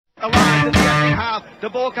The line to the second half. The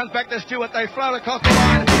ball comes back to Stewart. They float across the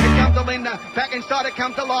line. It comes to Linda. Back inside it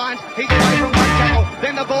comes to Lyons. He's away from one tackle.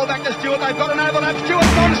 Then the ball back to Stewart. They've got an overlap.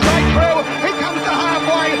 Stewart's gone straight through. He comes to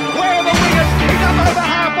halfway. Where are the wingers? He's up over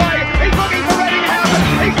halfway. He's looking for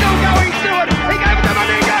Reddinghausen. He's still going, Stewart. He gave it to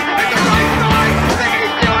Meninga. It's a great strike. There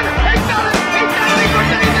is Stewart. He's done it. He's done it. He's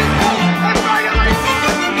redeemed his ball.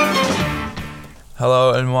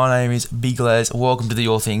 Hello, and my name is Big Les. Welcome to the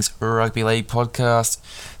All Things Rugby League podcast.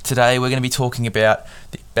 Today we're going to be talking about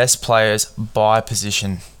the best players by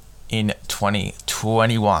position in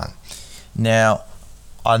 2021. Now,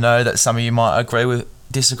 I know that some of you might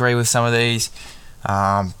disagree with some of these,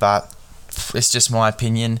 but it's just my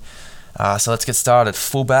opinion. So let's get started.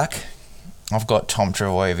 Fullback, I've got Tom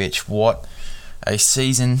Trbojevic. What a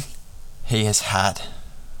season he has had.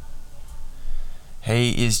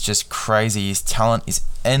 He is just crazy. His talent is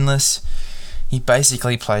endless. He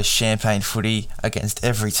basically plays champagne footy against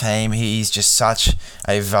every team. He is just such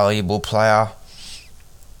a valuable player.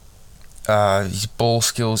 His ball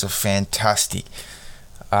skills are fantastic.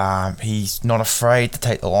 He's not afraid to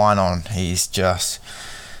take the line on. He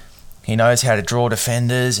knows how to draw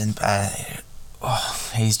defenders, and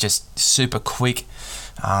he's just super quick.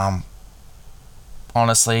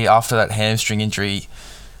 Honestly, after that hamstring injury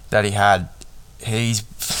that he had, he's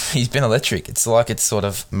been electric. It's like it's sort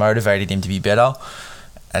of motivated him to be better,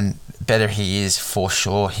 and better he is for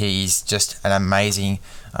sure. He's just an amazing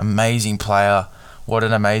player. What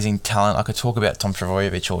an amazing talent. I could talk about Tom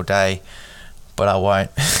Trbojevic all day, but I won't.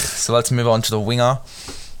 So let's move on to the winger.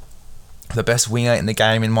 The best winger in the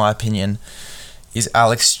game, in my opinion, is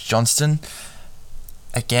Alex Johnston.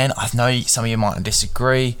 Again, I know some of you might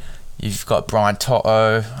disagree. You've got Brian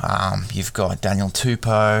To'o, you've got Daniel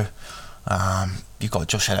Tupou, you've got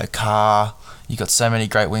Josh Addo-Carr. You've got so many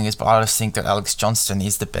great wingers, but I just think that Alex Johnston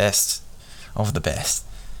is the best of the best.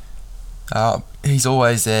 He's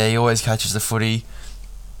always there. He always catches the footy.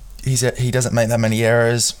 He doesn't make that many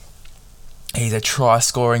errors. He's a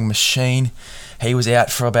try-scoring machine. He was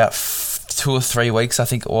out for about 2 or 3 weeks, I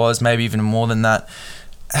think it was, maybe even more than that,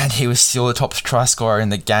 and he was still the top try scorer in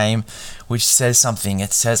the game, which says something.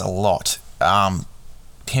 It says a lot.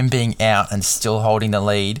 Him being out and still holding the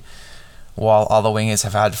lead, while other wingers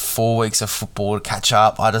have had 4 weeks of football to catch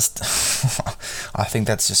up. I think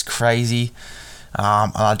that's just crazy.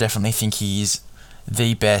 And I definitely think he's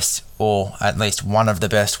the best, or at least one of the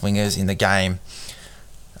best wingers in the game.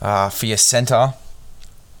 For your centre,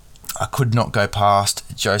 I could not go past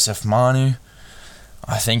Joseph Manu.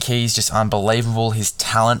 I think he's just unbelievable. His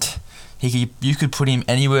talent. You could put him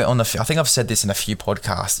anywhere on the field. I think I've said this in a few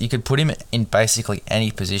podcasts. You could put him in basically any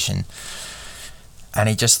position, and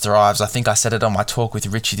he just thrives. I think I said it on my talk with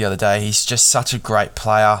Richie the other day. He's just such a great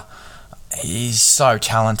player. He's so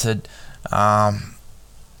talented. I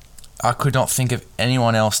could not think of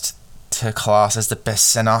anyone else to class as the best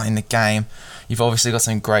centre in the game. You've obviously got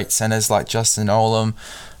some great centres like Justin Olam.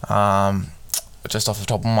 Just off the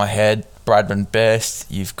top of my head, Bradman Best.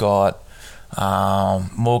 You've got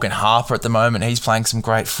Morgan Harper at the moment. He's playing some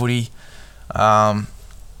great footy. But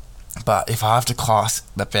if I have to class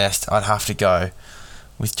the best, I'd have to go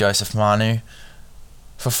with Joseph Manu.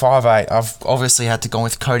 For 5'8", I've obviously had to go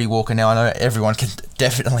with Cody Walker now. I know everyone can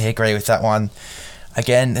definitely agree with that one.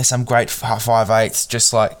 Again, there's some great 5'8",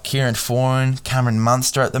 just like Kieran Foran, Cameron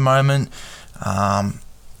Munster at the moment.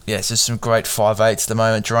 It's just some great 5'8" at the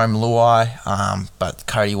moment. Jerome Luai, but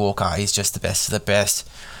Cody Walker, he's just the best of the best.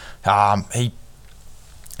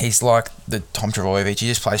 He's like the Tom Trbojevic. He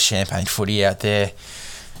just plays champagne footy out there.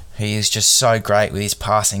 He is just so great with his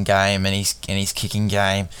passing game and his kicking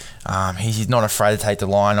game. He's not afraid to take the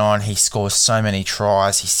line on. He scores so many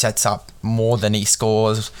tries. He sets up more than he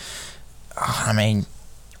scores. I mean,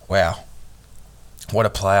 wow. What a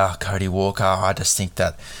player, Cody Walker. I just think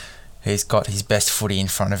that he's got his best footy in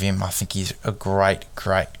front of him. I think he's a great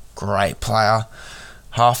player.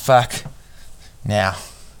 Halfback. Now,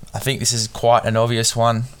 I think this is quite an obvious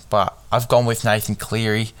one, but I've gone with Nathan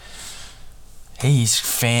Cleary. He's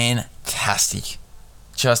fantastic.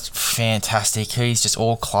 Just fantastic. He's just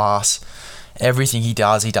all class. Everything he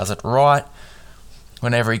does it right.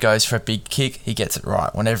 Whenever he goes for a big kick, he gets it right.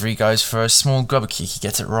 Whenever he goes for a small grubber kick, he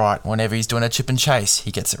gets it right. Whenever he's doing a chip and chase, he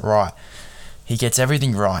gets it right. He gets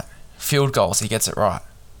everything right. Field goals, he gets it right.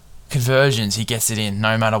 Conversions, he gets it in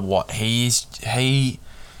no matter what. He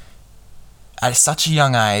at such a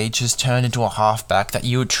young age has turned into a halfback that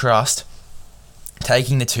you would trust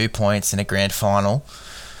taking the 2 points in a grand final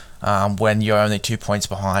when you're only 2 points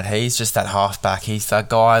behind. He's just that halfback. He's that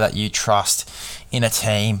guy that you trust in a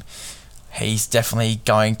team. He's definitely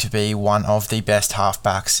going to be one of the best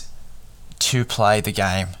halfbacks to play the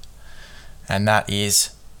game. and that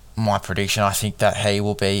is my prediction. I think that he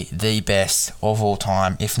will be the best of all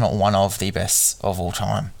time, if not one of the best of all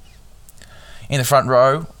time. In the front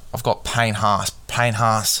row, I've got Payne Haas. Payne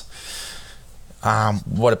Haas,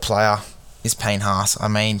 what a player is Payne Haas. I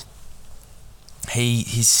mean,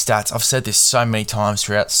 his stats, I've said this so many times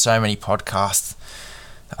throughout so many podcasts,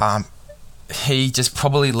 he just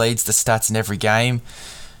probably leads the stats in every game.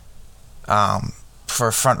 For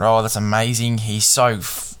a front rower, that's amazing. He's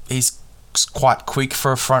quite quick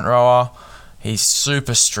for a front rower. He's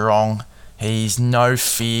super strong. He's no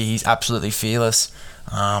fear. He's absolutely fearless.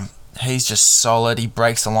 He's just solid. He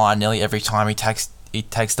breaks the line nearly every time he takes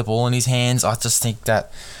the ball in his hands. I just think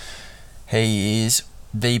that he is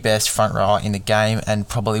the best front rower in the game and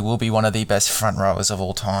probably will be one of the best front rowers of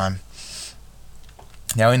all time.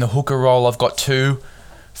 Now in the hooker role, I've got two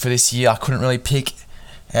for this year. I couldn't really pick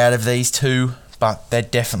out of these two, but they're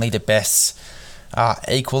definitely the best.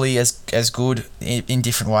 Equally as good in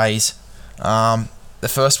different ways. The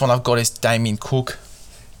first one I've got is Damien Cook.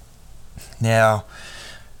 Now,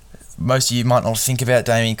 most of you might not think about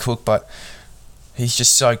Damien Cook, but he's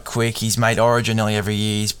just so quick. He's made Origin nearly every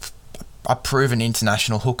year. He's a proven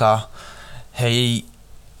international hooker. He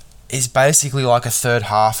is basically like a third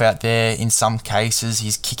half out there in some cases.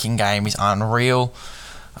 His kicking game is unreal.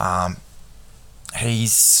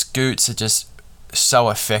 His scoots are just so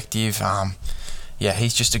effective.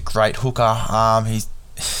 He's just a great hooker. He's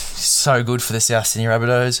so good for the South Sydney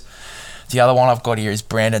Rabbitohs. The other one I've got here is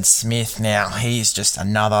Brandon Smith. Now, he's just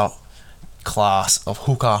another class of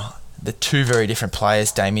hooker. The two very different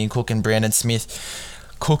players, Damien Cook and Brandon Smith.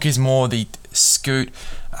 Cook is more the scoot,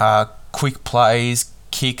 quick plays,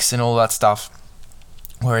 kicks and all that stuff.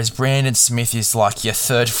 Whereas Brandon Smith is like your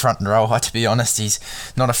third front rower, to be honest. He's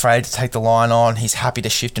not afraid to take the line on. He's happy to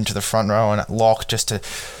shift into the front row and at lock just to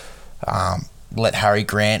let Harry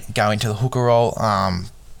Grant go into the hooker role.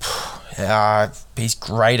 He's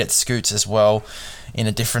great at scoots as well in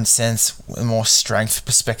a different sense, a more strength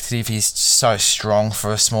perspective. He's so strong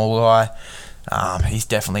for a small guy. He's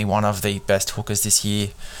definitely one of the best hookers this year,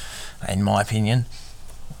 in my opinion.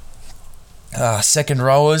 Second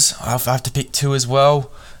rowers, I have to pick two as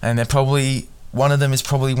well, and they're probably one of them is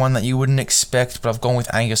probably one that you wouldn't expect, but I've gone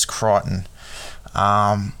with Angus Crichton.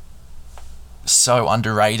 So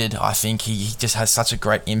underrated. I think he just has such a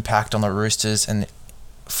great impact on the Roosters and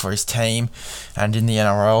for his team and in the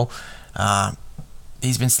NRL.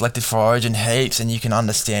 He's been selected for Origin heaps, and you can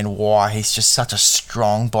understand why. He's just such a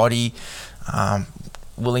strong body,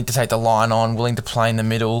 willing to take the line on, willing to play in the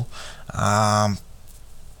middle.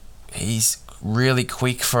 He's really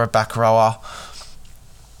quick for a back rower,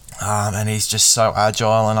 and he's just so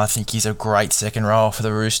agile, and I think he's a great second rower for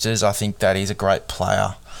the Roosters. I think that he's a great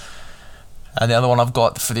player. And the other one I've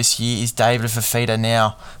got for this year is David Fifita.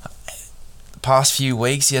 Now, the past few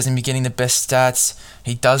weeks he hasn't been getting the best stats.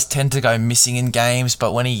 He does tend to go missing in games,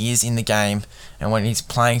 but when he is in the game and when he's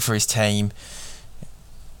playing for his team,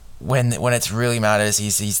 when it really matters,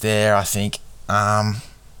 he's there, I think.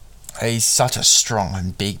 He's such a strong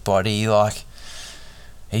and big body. Like,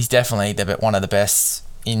 he's definitely one of the best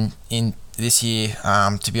in this year.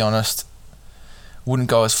 To be honest, wouldn't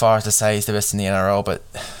go as far as to say he's the best in the NRL, but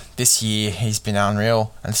this year he's been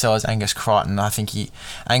unreal, and so is Angus Crichton. I think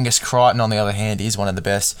Angus Crichton, on the other hand, is one of the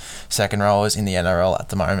best second rowers in the NRL at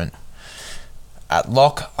the moment. At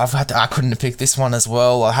lock, I couldn't have picked this one as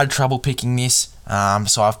well. I had trouble picking this,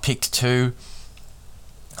 so I've picked two.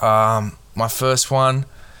 My first one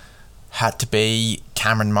had to be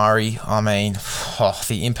Cameron Murray. I mean,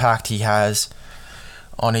 the impact he has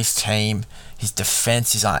on his team. His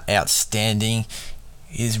defence is outstanding.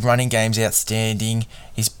 His running game's outstanding.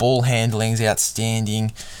 His ball handling's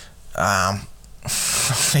outstanding.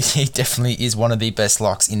 He definitely is one of the best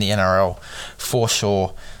locks in the NRL, for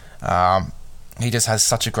sure. He just has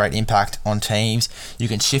such a great impact on teams. You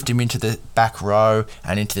can shift him into the back row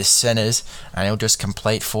and into the centres, and he'll just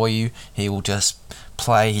complete for you. He will just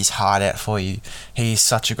play his heart out for you. He's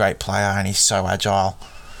such a great player, and he's so agile.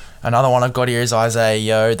 Another one I've got here is Isaiah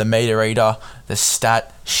Yeo, the meter eater, the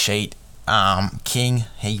stat sheet king.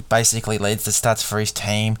 He basically leads the stats for his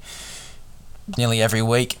team nearly every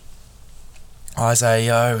week. Isaiah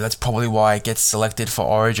Yeo, that's probably why he gets selected for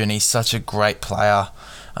Origin. He's such a great player.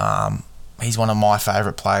 He's one of my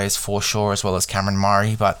favourite players for sure, as well as Cameron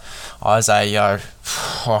Murray. But Isaiah Yeo,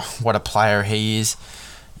 what a player he is.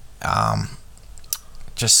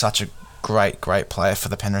 Just such a great player for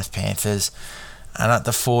the Penrith Panthers. And at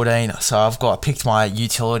the 14, so I picked my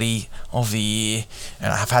utility of the year,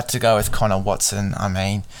 and I've had to go with Connor Watson. I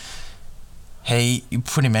mean, you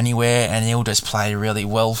put him anywhere and he'll just play really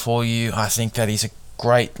well for you. I think that he's a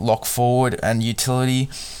great lock forward and utility.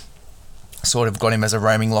 Sort of got him as a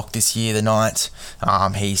roaming lock this year, the Knights.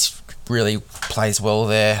 He's really plays well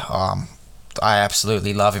there. I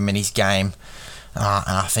absolutely love him in his game.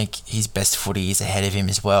 And I think his best footy is ahead of him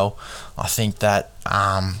as well. I think that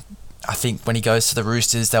when he goes to the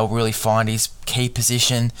Roosters, they'll really find his key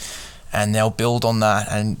position and they'll build on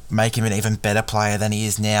that and make him an even better player than he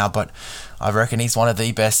is now. But I reckon he's one of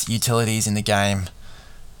the best utilities in the game.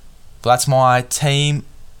 But that's my team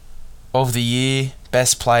of the year,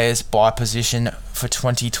 best players by position for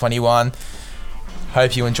 2021.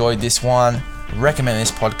 Hope you enjoyed this one. Recommend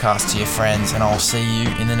this podcast to your friends, and I'll see you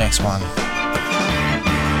in the next one.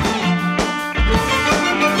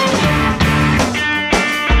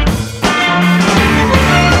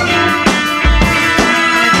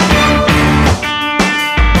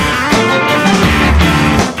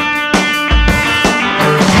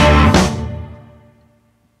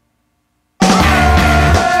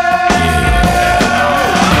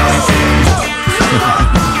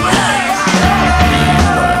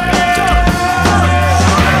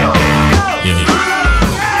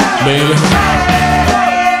 Baby,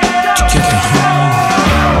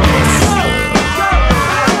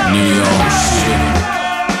 New York City,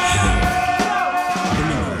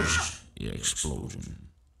 explosion.